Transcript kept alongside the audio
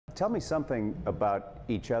tell me something about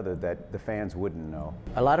each other that the fans wouldn't know.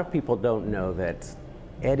 A lot of people don't know that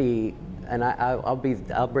Eddie, and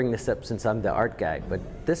I'll bring this up since I'm the art guy, but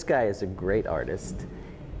this guy is a great artist.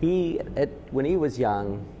 When he was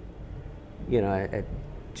young, you know, at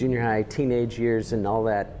junior high, teenage years and all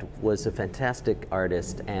that, was a fantastic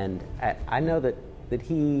artist, and I know that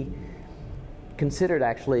he considered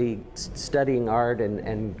actually studying art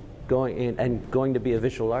and going to be a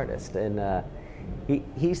visual artist, and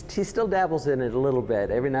he still dabbles in it a little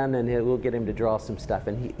bit. Every now and then we'll get him to draw some stuff,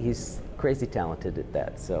 and he's crazy talented at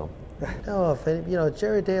that. So, no, you know,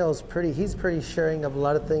 Jerry Dale's he's pretty sharing of a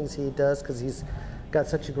lot of things he does because he's got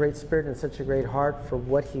such a great spirit and such a great heart for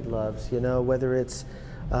what he loves. You know, whether it's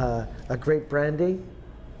a great brandy,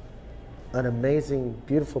 an amazing,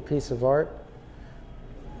 beautiful piece of art,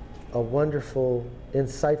 a wonderful,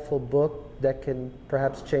 insightful book that can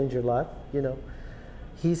perhaps change your life. You know,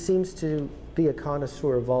 he seems to be a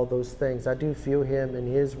connoisseur of all those things. I do view him in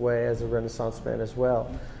his way as a Renaissance man as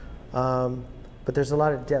well. But there's a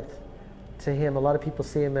lot of depth to him. A lot of people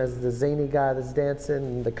see him as the zany guy that's dancing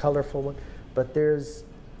and the colorful one, but there's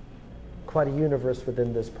quite a universe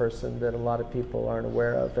within this person that a lot of people aren't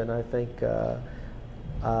aware of. And I think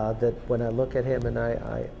that when I look at him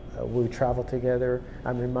and we travel together,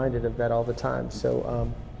 I'm reminded of that all the time.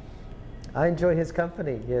 So I enjoy his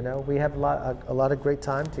company. You know, we have a lot of great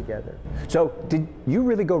time together. So did you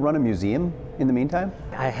really go run a museum in the meantime?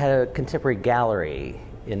 I had a contemporary gallery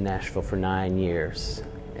in Nashville for 9 years,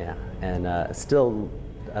 yeah, and still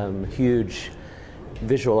huge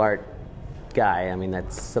visual art guy. I mean,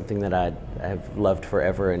 that's something that I have loved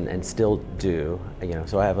forever and still do. You know,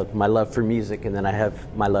 so I have my love for music, and then I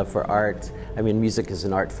have my love for art. I mean, music is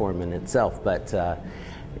an art form in itself, but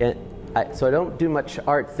so I don't do much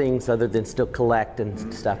art things other than still collect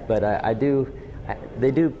and stuff. But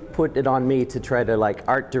they do put it on me to try to like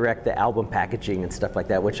art direct the album packaging and stuff like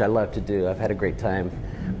that, which I love to do. I've had a great time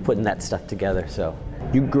putting that stuff together. So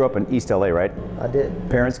you grew up in East LA, right? I did.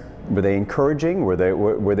 Parents, were they encouraging? Were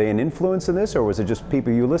they an influence in this, or was it just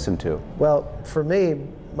people you listened to? Well, for me,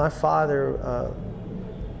 my father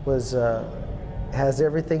has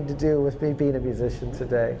everything to do with me being a musician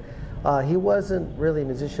today. He wasn't really a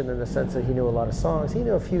musician in the sense that he knew a lot of songs. He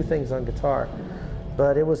knew a few things on guitar,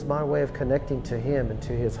 but it was my way of connecting to him and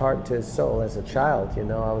to his heart and to his soul as a child. You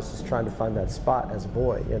know, I was just trying to find that spot as a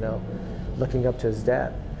boy, you know, looking up to his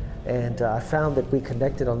dad. And I found that we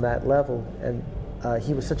connected on that level, and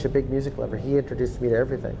he was such a big music lover. He introduced me to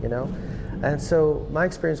everything, you know. And so my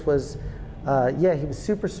experience was, yeah, he was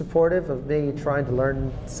super supportive of me trying to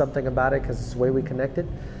learn something about it because it's the way we connected.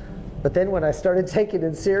 But then when I started taking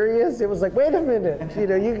it serious, it was like, wait a minute, you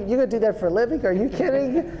know, you're gonna do that for a living? Are you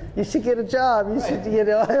kidding? You should get a job. You should, you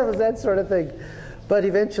know, it was that sort of thing. But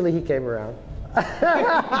eventually he came around.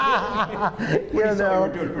 You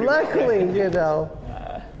know, luckily, you know.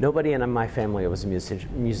 Nobody in my family was a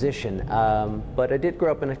musician, but I did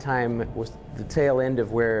grow up in a time, was the tail end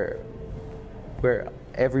of where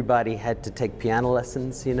everybody had to take piano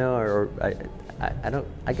lessons, you know, or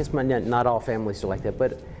I guess not all families are like that,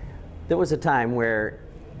 but there was a time where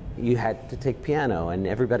you had to take piano, and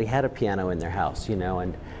everybody had a piano in their house, you know,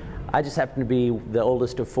 and I just happened to be the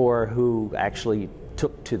oldest of four who actually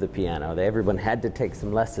took to the piano. Everyone had to take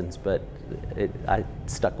some lessons, but I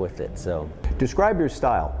stuck with it. So, describe your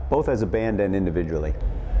style, both as a band and individually.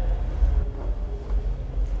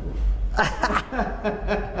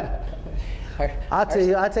 I'll tell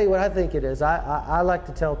you what I think it is. I like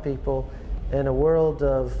to tell people, in a world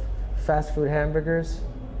of fast food hamburgers,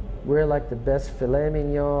 we're like the best filet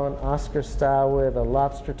mignon, Oscar style, with a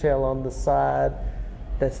lobster tail on the side.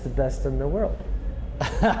 That's the best in the world.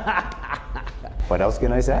 What else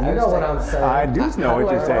can I say? You know what I'm saying. I do know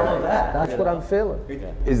what you're saying. That's what I'm feeling.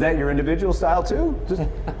 Is that your individual style too?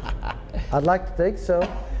 I'd like to think so.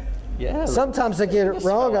 Yeah. Sometimes I get it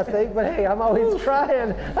wrong, I think, but hey, I'm always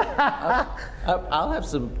trying. I'll have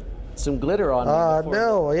some glitter on me.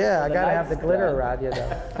 No, yeah, I gotta have the glitter around, you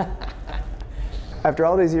know. After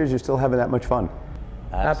all these years, you're still having that much fun?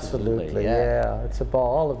 Absolutely, yeah. It's a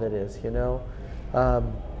ball. All of it is, you know.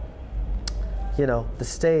 You know, the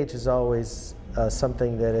stage is always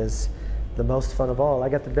something that is the most fun of all. I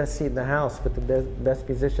got the best seat in the house with the best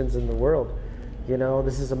musicians in the world. You know,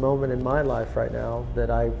 this is a moment in my life right now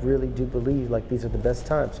that I really do believe like these are the best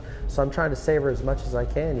times. So I'm trying to savor as much as I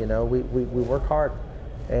can, you know. We work hard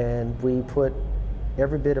and we put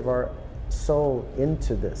every bit of our soul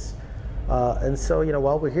into this. And so, you know,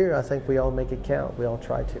 while we're here, I think we all make it count. We all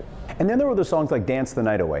try to. And then there were the songs like Dance the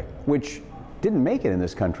Night Away, which didn't make it in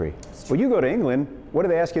this country. When you go to England, what do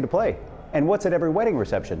they ask you to play? And what's at every wedding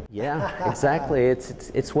reception? Yeah, exactly.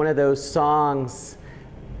 It's one of those songs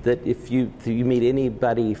that if you meet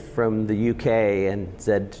anybody from the UK and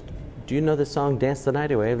said, "Do you know the song Dance the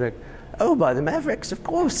Night Away?" They're like, "Oh, by the Mavericks, of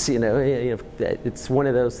course." It's one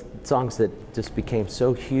of those songs that just became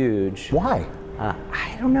so huge. Why?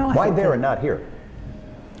 I don't know. Why there and not here?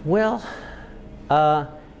 Well,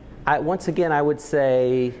 once again, I would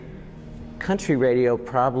say country radio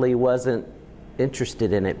probably wasn't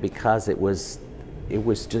interested in it because it was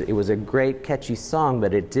a great catchy song,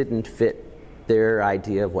 but it didn't fit their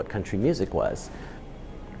idea of what country music was.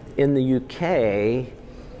 In the UK,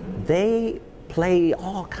 they play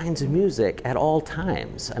all kinds of music at all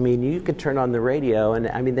times. I mean, you could turn on the radio, and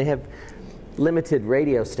I mean, they have limited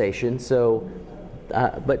radio stations, so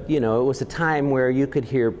but you know, it was a time where you could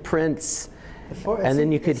hear Prince, and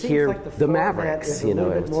then you could hear like the Mavericks. You know, a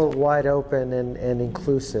little bit more wide open and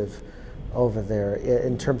inclusive over there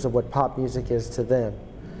in terms of what pop music is to them.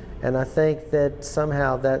 And I think that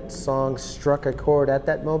somehow that song struck a chord at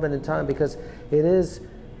that moment in time, because it is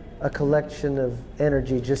a collection of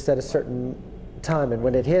energy just at a certain time, and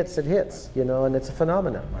when it hits, you know, and it's a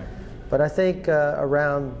phenomenon. Right. But I think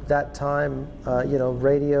around that time, you know,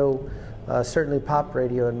 radio, certainly pop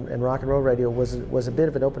radio and rock and roll radio was a bit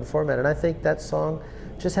of an open format, and I think that song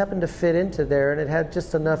just happened to fit into there, and it had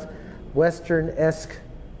just enough Western-esque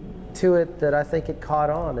to it that I think it caught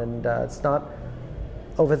on, and it's not,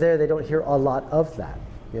 over there they don't hear a lot of that,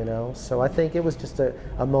 you know, so I think it was just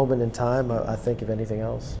a moment in time, I think, if anything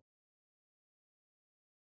else.